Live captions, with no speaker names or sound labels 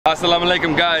Assalamu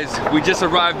alaikum guys, we just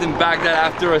arrived in Baghdad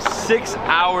after a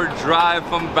 6-hour drive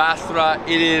from Basra.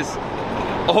 It is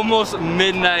almost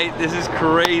midnight. This is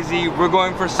crazy. We're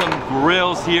going for some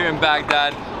grills here in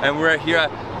Baghdad and we're here at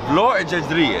Lord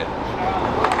Jadriye.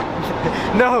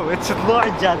 No, it's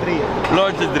Lord Jadriye.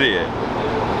 Lord Jadriye.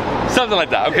 Something like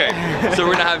that, okay. So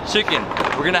we're gonna have chicken,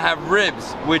 we're gonna have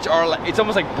ribs, which are like, it's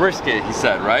almost like brisket, he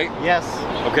said, right? Yes.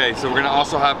 Okay, so we're gonna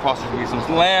also have possibly some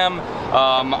lamb.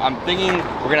 I'm thinking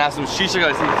we're gonna have some shisha.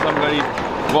 I see somebody,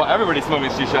 well, everybody's smoking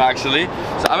shisha actually.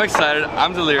 So I'm excited,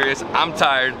 I'm delirious, I'm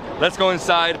tired. Let's go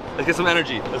inside, let's get some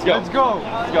energy. Let's go. Let's go.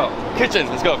 Let's go. Kitchen,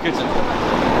 let's go, kitchen.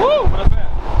 Woo! What up, man?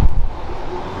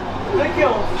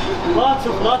 Pickles.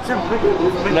 Lots of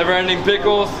pickles. Never-ending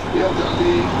pickles.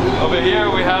 Over here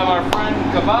we have our friend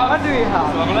KEBAB. What do we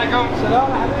have? Assalamu alaikum.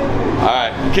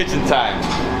 Alright, kitchen time.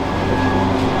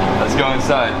 Let's go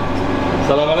inside.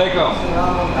 Assalamu alaikum.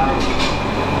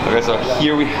 Okay, so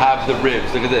here we have the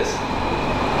ribs. Look at this.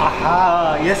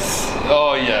 Aha, yes.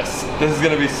 Oh yes, this is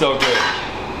gonna be so good.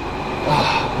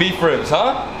 Beef ribs,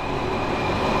 huh?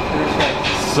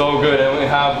 So good. And we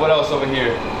have, what else over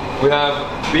here? We have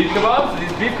beef kebabs.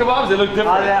 These beef kebabs, they look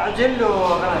different.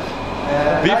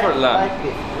 Beef or lamb?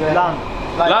 Lamb.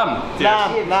 Lamb.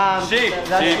 Lamb. Sheep.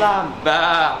 That's Sheep. lamb.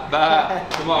 Bah, bah.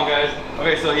 Come on, guys.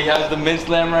 Okay, so he has the minced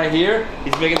lamb right here.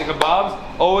 He's making the kebabs.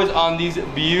 Always on these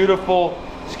beautiful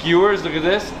skewers. Look at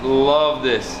this. Love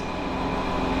this.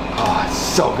 Oh, it's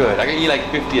so good. I can eat like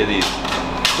 50 of these.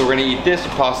 So we're gonna eat this.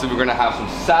 Possibly we're gonna have some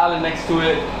salad next to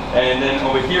it. And then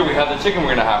over here we have the chicken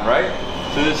we're gonna have, right?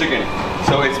 So the chicken.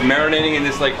 So it's marinating in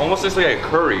this like, almost just like a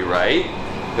curry, right?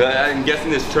 I'm guessing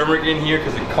there's turmeric in here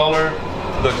because the color.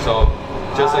 Look, so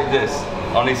just like this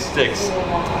on these sticks.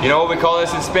 You know what we call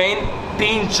this in Spain?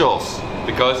 Pinchos.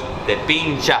 Because de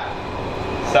pincha.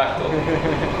 Exacto.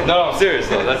 No, serious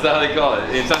though. That's not how they call it.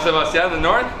 In San Sebastian, the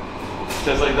north,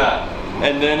 just like that.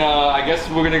 And then I guess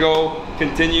we're gonna go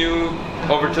continue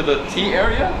over to the tea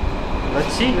area.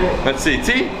 Let's see. Let's see.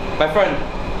 Tea? My friend.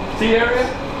 Tea area?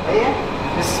 Yeah.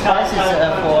 The spices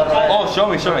for... Oh, show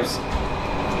me, show me.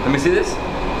 Let me see this.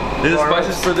 This is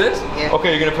spices for this? Yeah.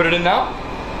 Okay, you're gonna put it in now?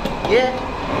 Yeah.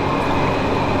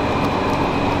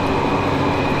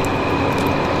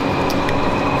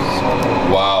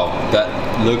 Wow, that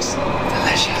looks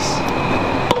delicious.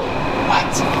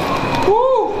 What?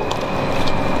 Woo!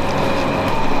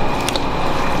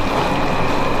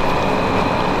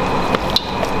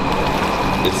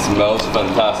 It smells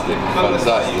fantastic.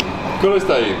 Fantastic. ¿Cómo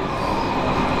está ahí?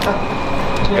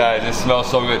 Guys, it smells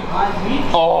so good.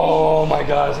 Oh my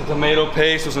god, it's a tomato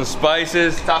paste with some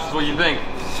spices. Tassos, what do you think?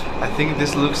 I think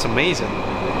this looks amazing.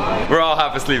 We're all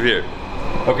half asleep here.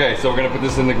 Okay, so we're gonna put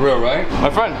this in the grill, right? My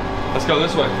friend, let's go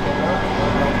this way.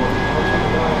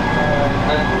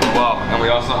 Wow, and we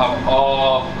also have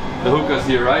all the hookahs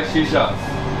here, right? Shisha.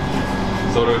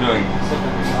 So what are we doing?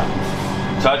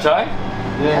 Chai chai?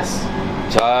 Yes.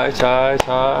 Chai chai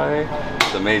chai.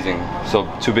 It's amazing. So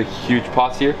 2 big huge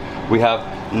pots here. We have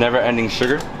never-ending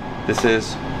sugar. This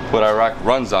is what Iraq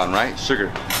runs on, right?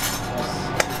 Sugar.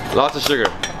 Lots of sugar.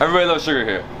 Everybody loves sugar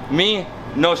here. Me,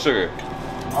 no sugar.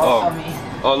 Also me.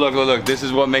 Oh, look, look, look. This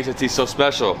is what makes a tea so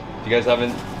special. If you guys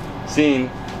haven't seen,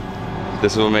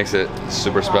 this is what makes it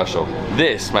super special.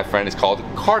 This, my friend, is called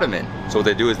cardamom. So what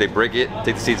they do is they break it,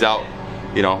 take the seeds out,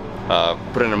 you know,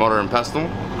 put it in a mortar and pestle,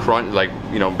 crunch, like,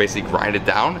 you know, basically grind it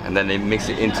down, and then they mix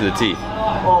it into the tea.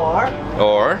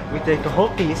 Or we take the whole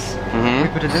piece, we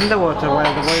put it in the water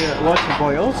while the water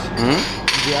boils,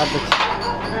 we add the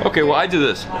tea. Okay, well I do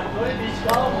this.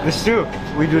 This too.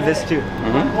 We do this too.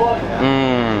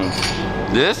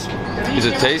 This is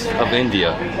a taste of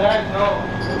India.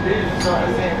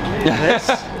 This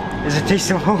is a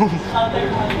taste of home.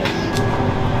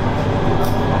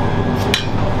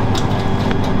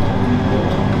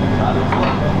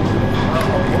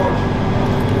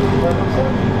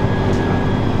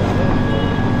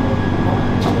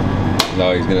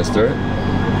 Now he's gonna stir it.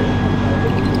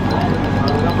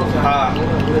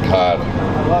 Hot.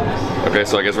 Okay,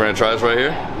 so I guess we're gonna try this right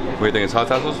here. What do you think? It's hot,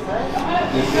 Tassos?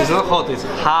 It's not hot, it's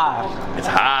hard. It's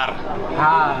hot.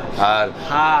 Hard. Hot.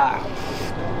 Hard.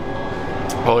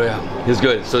 Oh yeah, it's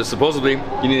good. So supposedly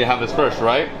you need to have this first,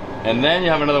 right? And then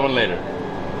you have another one later.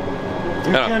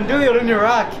 You can do it in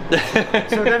Iraq.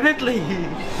 So definitely.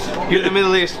 Here in the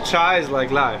Middle East, chai is like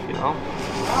life, you know?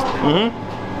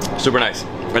 Super nice.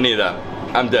 I need that.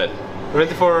 I'm dead.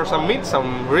 Ready for some meat,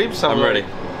 some ribs, some... I'm ready.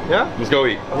 Yeah? Let's go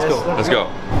eat. Let's go. Let's go.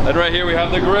 And right here we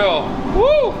have the grill.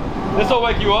 Woo! This will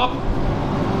wake you up.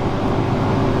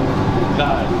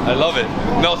 I love it.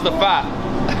 Melts the fat.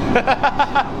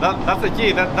 That's the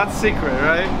key. That's secret,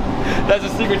 right? That's the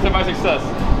secret to my success.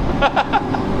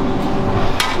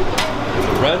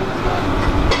 Bread?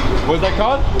 What's that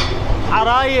called?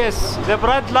 Arayes, the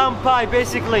bread lamb pie,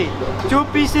 basically. 2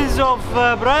 pieces of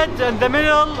bread, and the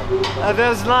middle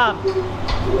there's lamb.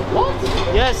 What?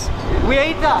 Yes, we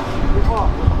ate that before.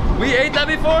 We ate that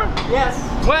before? Yes.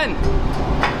 When?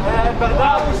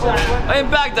 Baghdad. In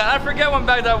Baghdad. I forget when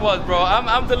Baghdad was, bro.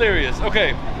 I'm delirious.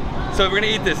 Okay, so we're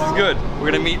gonna eat this. It's good.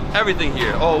 We're gonna meet everything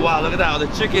here. Oh wow, look at that. The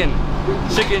chicken.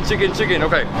 Chicken.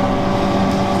 Okay.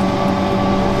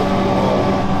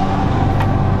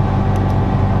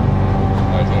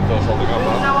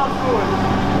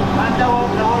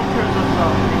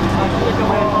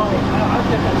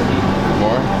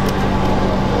 More?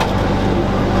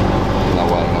 Not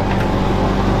well enough.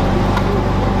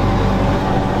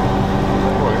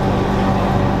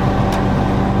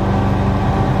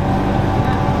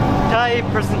 Thai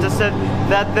person just said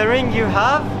that the ring you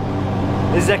have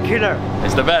is a killer.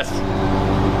 It's the best.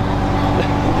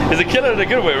 It's a killer in a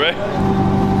good way, right?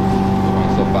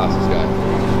 So fast, this guy.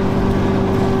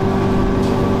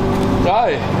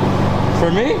 Thai,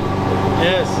 for me?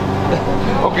 Yes.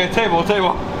 Okay, table.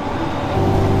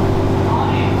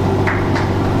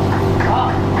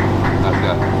 Nice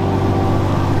guy.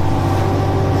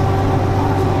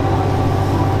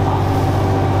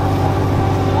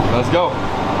 Let's go.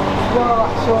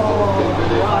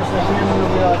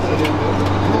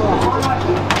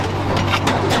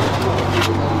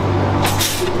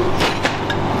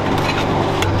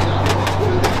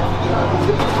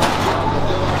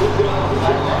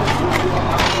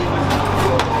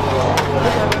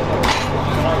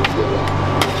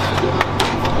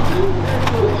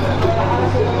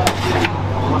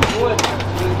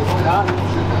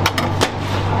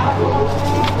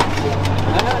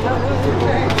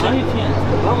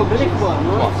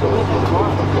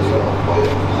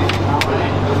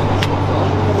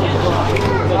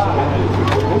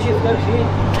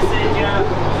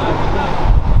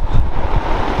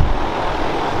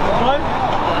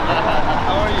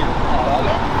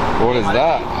 What is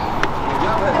that?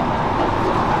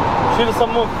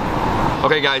 samoon.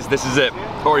 Okay guys, this is it.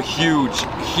 Our huge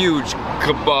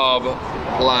kebab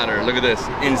platter. Look at this,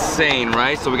 insane,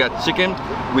 right? So we got chicken,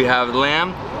 we have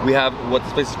lamb, we have what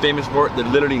this place is famous for. They're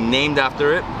literally named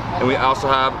after it. And we also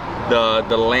have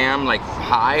the lamb like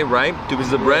pie, right? 2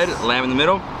 pieces of bread, lamb in the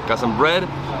middle. Got some bread,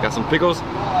 got some pickles,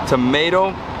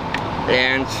 tomato,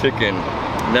 and chicken.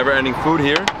 Never ending food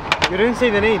here. You didn't say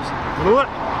the names.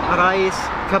 Arayes,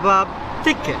 kebab,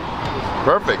 tikka.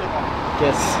 Perfect.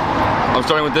 Yes. I'm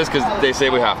starting with this because they say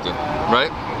we have to,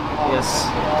 right? Yes.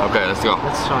 Okay, let's go.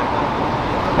 Let's try.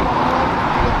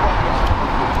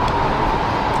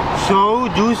 So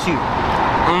juicy.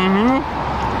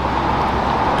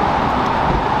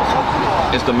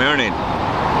 It's the marinade.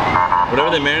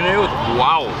 Whatever they marinate with,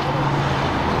 wow.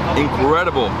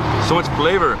 Incredible. So much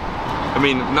flavor. I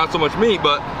mean, not so much meat,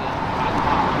 but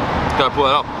gotta pull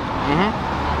that up.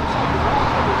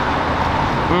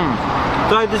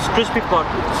 Try this crispy part.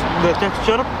 The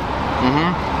texture.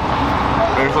 And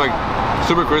it's like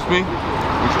super crispy,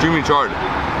 extremely charred.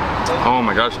 Oh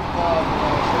my gosh.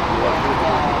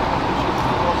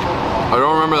 I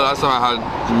don't remember the last time I had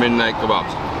midnight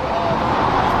kebabs.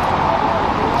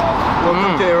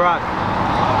 Welcome to Iraq.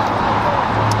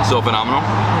 So phenomenal.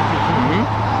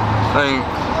 And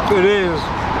It is.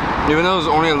 even though there's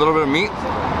only a little bit of meat,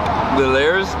 the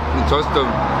layers, the toast of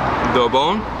the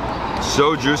bone,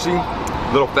 so juicy,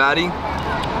 a little fatty.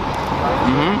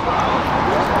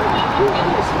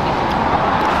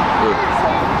 Good.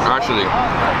 Actually,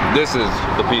 this is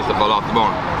the piece that fell off the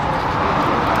bone.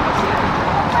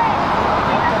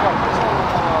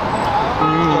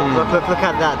 Look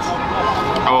at that.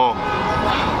 Oh.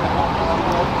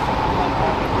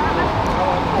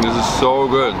 This is so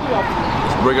good.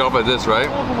 Just break it off like this, right?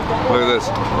 Look at this.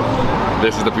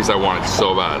 This is the piece I wanted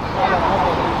so bad.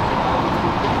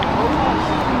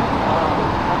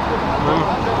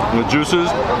 The juices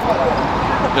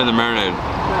and the marinade.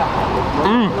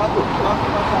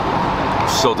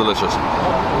 So delicious.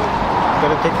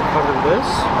 Gonna take a part of this.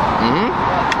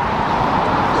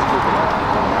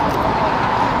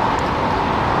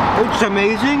 It's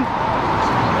amazing.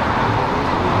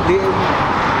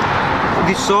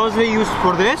 The sauce they used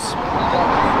for this,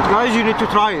 guys, you need to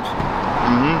try it.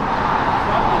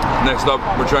 Next up,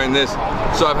 we're trying this.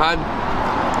 So I've had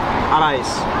arayes.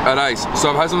 So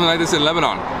I've had something like this in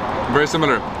Lebanon. Very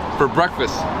similar for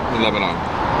breakfast in Lebanon.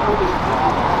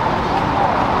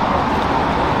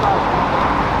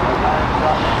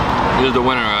 Here's the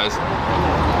winner, guys.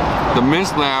 The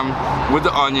minced lamb with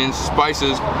the onions,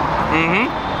 spices.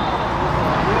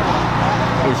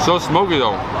 It's so smoky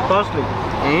though. Parsley.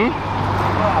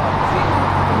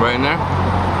 Right in there.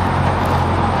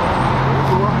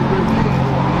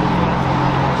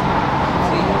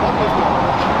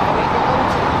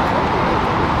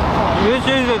 This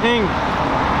is the thing.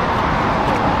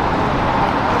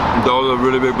 That was a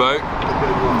really big bite,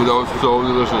 but that was so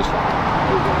delicious.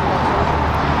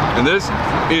 And this,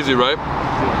 easy, right?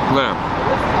 Lamb.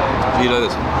 Eat like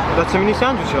this. That's a mini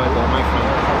sandwich right there, my friend.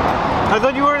 I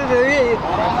thought you were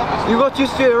you got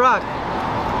used to Iraq.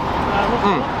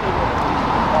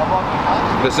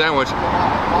 The sandwich.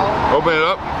 Open it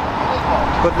up.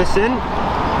 Put this in.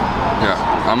 Yeah,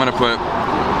 I'm gonna put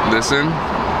this in,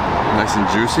 nice and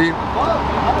juicy.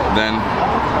 Then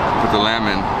put the lamb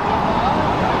in,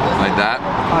 like that.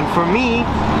 And for me,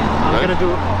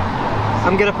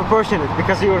 I'm gonna proportion it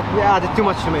because you added too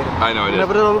much tomato. I know it is. I'm gonna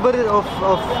put a little bit of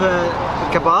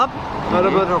kebab, a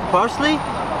little bit of parsley,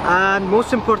 and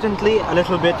most importantly, a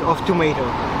little bit of tomato.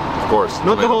 Of course.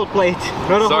 Not the whole plate.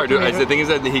 Not Sorry, dude. The thing is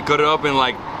that he cut it up in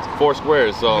like 4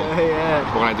 squares. So yeah.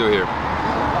 what can I do here?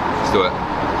 Let's do it.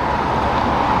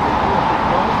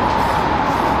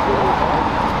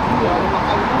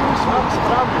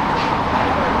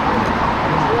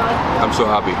 I'm so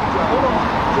happy.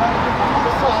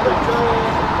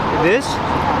 This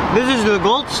is the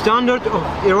gold standard of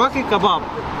Iraqi kebab.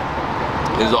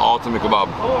 This is the ultimate kebab.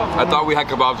 I thought we had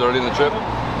kebabs already in the trip.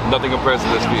 Nothing compares to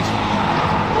this piece.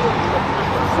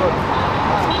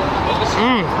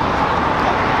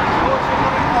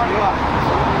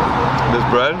 This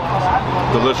bread,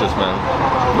 delicious, man.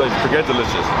 Like, forget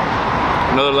delicious.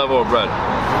 Another level of bread.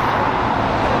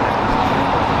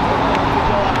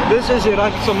 This is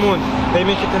Iraqi samoon. They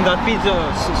make it in that pizza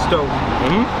stove.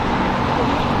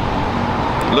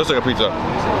 Looks like a pizza.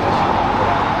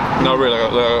 Not really,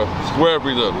 like a square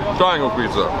pizza, triangle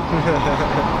pizza.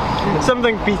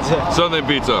 Something pizza. Something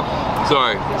pizza.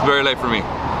 Sorry, it's very late for me.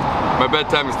 My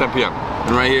bedtime is 10 p.m.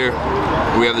 And right here,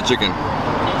 we have the chicken.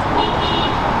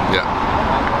 Yeah.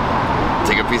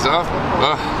 Take a piece off.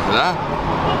 That.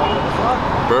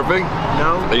 Perfect.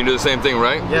 No. And you do the same thing,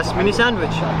 right? Yes, mini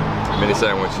sandwich. Mini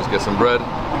sandwich. Just get some bread.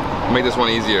 Make this one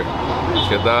easier. Just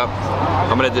get that.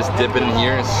 I'm gonna just dip it in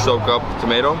here and soak up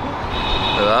tomato.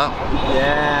 Like that.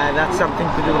 Yeah, that's something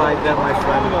to do right there, my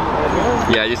friend.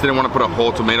 Yeah, I just didn't want to put a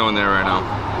whole tomato in there right now.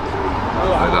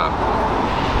 Like that.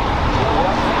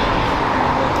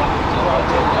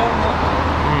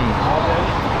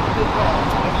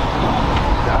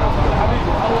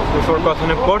 We forgot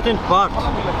an important part.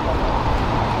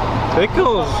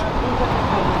 Pickles.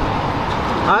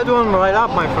 Add one right up,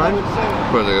 my friend.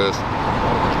 Look at this.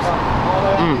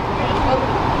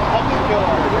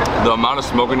 The amount of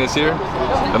smokiness here,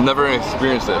 I've never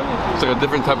experienced it. It's like a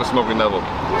different type of smoking level.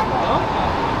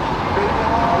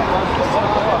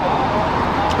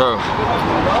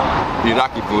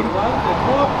 Iraqi food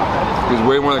is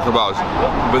way more than kebabs,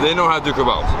 but they know how to do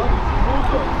kebabs.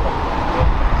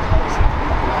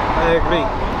 I agree.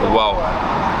 Wow. I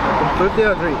completely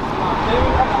agree.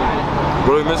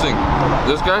 What are we missing?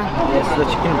 This guy? Yes, the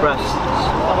chicken breast.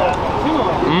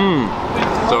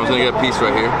 So I'm just gonna get a piece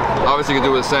right here. Obviously you can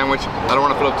do it with a sandwich. I don't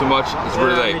want to fill up too much. It's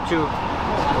really late. Me too.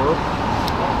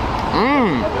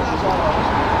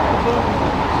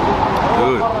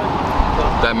 Dude.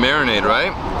 That marinade,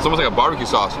 right? It's almost like a barbecue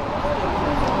sauce.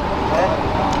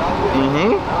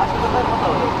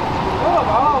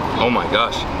 Oh my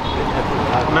gosh.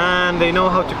 Man, they know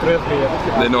how to grill here.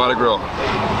 They know how to grill.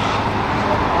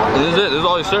 This is it. This is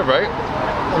all you serve, right?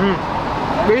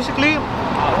 Basically,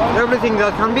 everything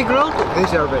that can be grilled, they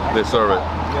serve it. They serve it.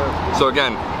 So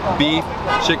again, beef,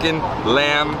 chicken,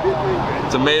 lamb,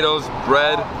 tomatoes,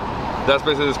 bread. That's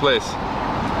basically this place.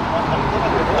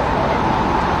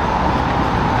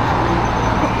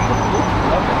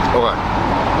 Okay.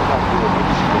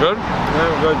 Good?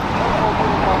 Yeah, good.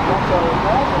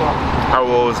 I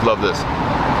will always love this.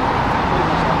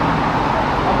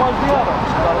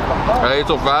 I ate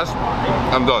so fast,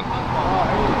 I'm done.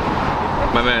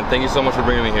 My man, thank you so much for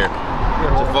bringing me here.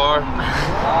 Jafar,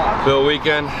 Bill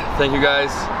Weekend, thank you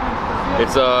guys.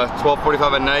 It's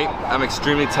 12:45 at night. I'm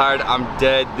extremely tired, I'm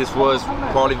dead. This was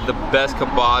probably the best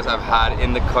kebabs I've had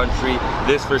in the country.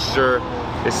 This for sure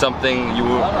is something you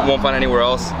won't find anywhere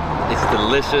else. It's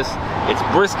delicious. It's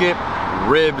brisket,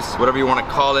 ribs, whatever you want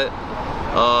to call it.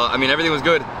 I mean, everything was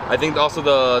good. I think also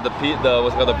the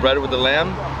what's it called, the bread with the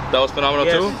lamb, that was phenomenal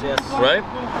too. Yes. Right?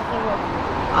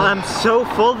 I'm so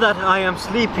full that I am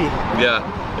sleepy. Yeah.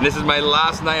 And this is my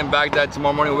last night in Baghdad.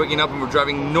 Tomorrow morning we're waking up and we're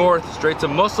driving north straight to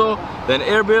Mosul, then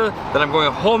Erbil, then I'm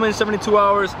going home in 72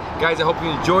 hours. Guys, I hope you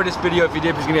enjoyed this video. If you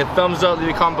did, please give me a thumbs up, leave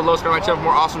a comment below, subscribe to my channel for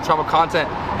more awesome travel content,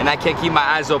 and I can't keep my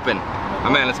eyes open. My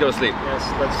man, let's go to sleep.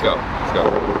 Yes, let's Let's go.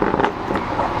 Let's go.